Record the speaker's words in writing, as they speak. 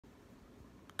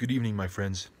Good evening, my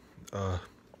friends. I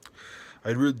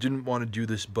really didn't want to do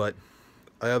this, but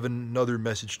I have another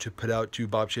message to put out to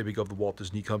Bob Chapek of the Walt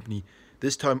Disney Company,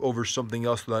 this time over something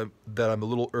else that I'm a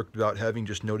little irked about, having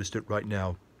just noticed it right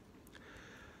now.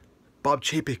 Bob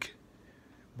Chapek,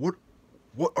 what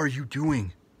are you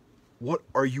doing? What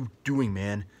are you doing,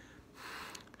 man?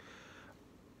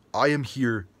 I am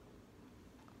here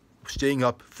staying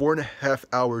up 4.5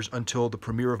 hours until the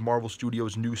premiere of Marvel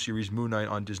Studios' new series Moon Knight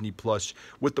on Disney Plus,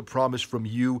 with the promise from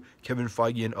you, Kevin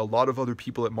Feige, and a lot of other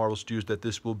people at Marvel Studios that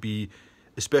this will be,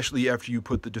 especially after you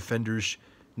put the Defenders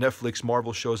Netflix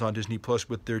Marvel shows on Disney Plus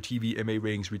with their TV MA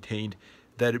ratings retained,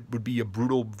 that it would be a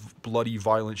brutal, bloody,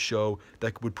 violent show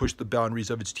that would push the boundaries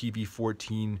of its TV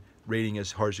 14 rating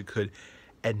as hard as it could.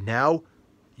 And now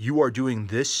you are doing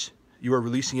this. You are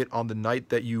releasing it on the night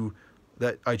that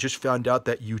I just found out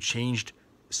that you changed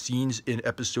scenes in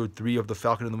episode 3 of The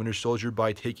Falcon and the Winter Soldier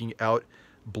by taking out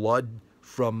blood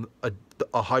from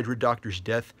a Hydra doctor's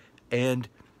death and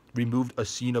removed a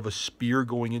scene of a spear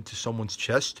going into someone's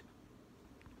chest.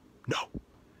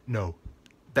 No.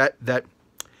 That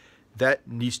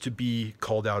needs to be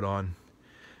called out on.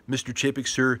 Mr. Chapek,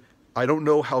 sir, I don't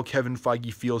know how Kevin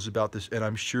Feige feels about this, and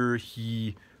I'm sure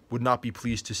he would not be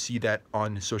pleased to see that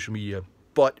on social media.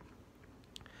 But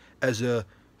as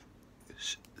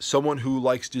someone who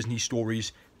likes Disney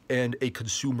stories and a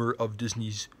consumer of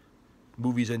Disney's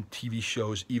movies and TV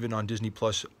shows, even on Disney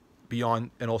Plus,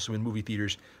 beyond, and also in movie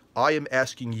theaters, I am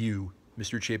asking you,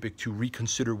 Mr. Chapek, to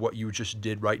reconsider what you just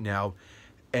did right now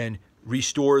and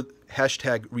restore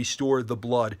the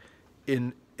blood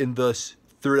in the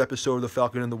third episode of The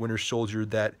Falcon and the Winter Soldier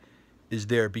that is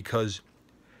there, because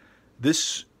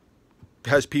this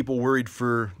has people worried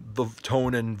for the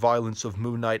tone and violence of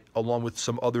Moon Knight, along with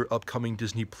some other upcoming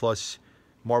Disney Plus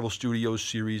Marvel Studios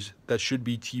series that should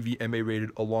be TV MA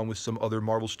rated, along with some other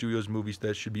Marvel Studios movies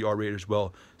that should be R rated as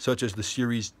well, such as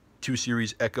the two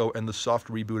series Echo and the soft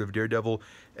reboot of Daredevil,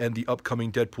 and the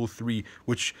upcoming Deadpool 3,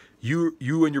 which you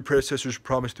and your predecessors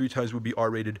promised 3 times would be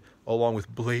R rated, along with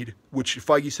Blade, which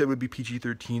Feige said would be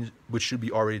PG-13, which should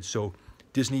be R rated. So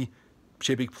Disney,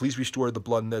 Chapek, please restore the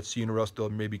blood in that scene, or else there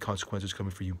may be consequences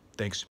coming for you. Thanks.